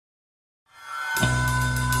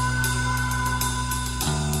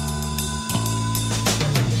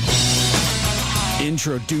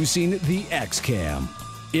Introducing the Xcam.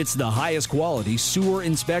 It's the highest quality sewer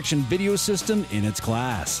inspection video system in its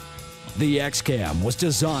class. The Xcam was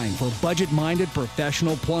designed for budget-minded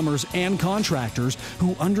professional plumbers and contractors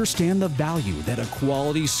who understand the value that a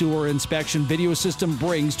quality sewer inspection video system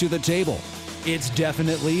brings to the table. It's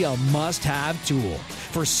definitely a must-have tool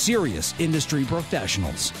for serious industry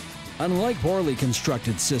professionals. Unlike poorly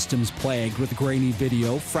constructed systems plagued with grainy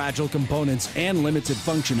video, fragile components, and limited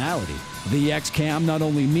functionality, the Xcam not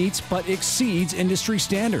only meets but exceeds industry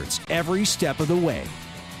standards every step of the way.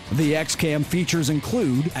 The Xcam features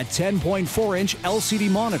include a 10.4-inch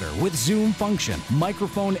LCD monitor with zoom function,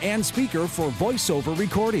 microphone and speaker for voiceover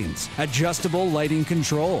recordings, adjustable lighting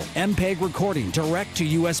control, MPEG recording direct to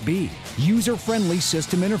USB, user-friendly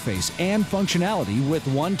system interface and functionality with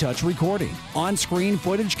one-touch recording, on-screen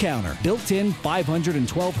footage counter, built-in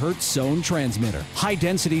 512Hz zone transmitter,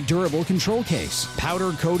 high-density durable control case,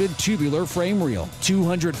 powder-coated tubular frame reel,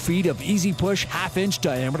 200 feet of easy-push half-inch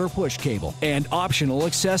diameter push cable, and optional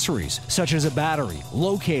accessories such as a battery,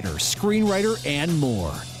 locator, screenwriter, and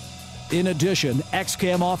more. In addition,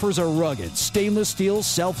 Xcam offers a rugged stainless steel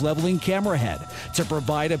self-leveling camera head to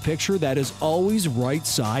provide a picture that is always right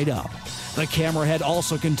side up. The camera head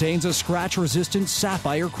also contains a scratch-resistant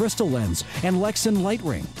sapphire crystal lens and Lexan light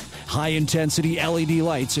ring. High-intensity LED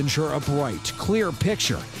lights ensure a bright, clear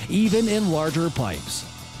picture, even in larger pipes.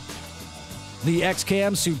 The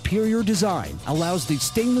Xcam's superior design allows the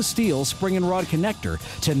stainless steel spring and rod connector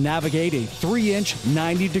to navigate a 3-inch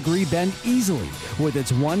 90-degree bend easily with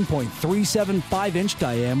its 1.375-inch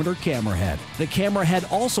diameter camera head. The camera head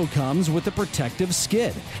also comes with a protective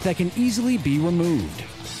skid that can easily be removed.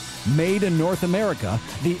 Made in North America,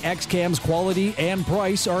 the Xcam's quality and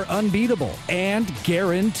price are unbeatable and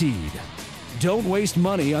guaranteed. Don't waste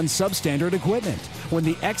money on substandard equipment when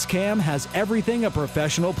the Xcam has everything a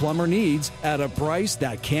professional plumber needs at a price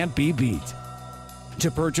that can't be beat.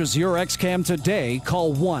 To purchase your Xcam today,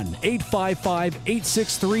 call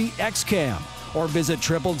 1-855-863-XCAM or visit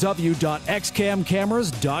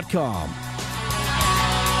www.xcamcameras.com.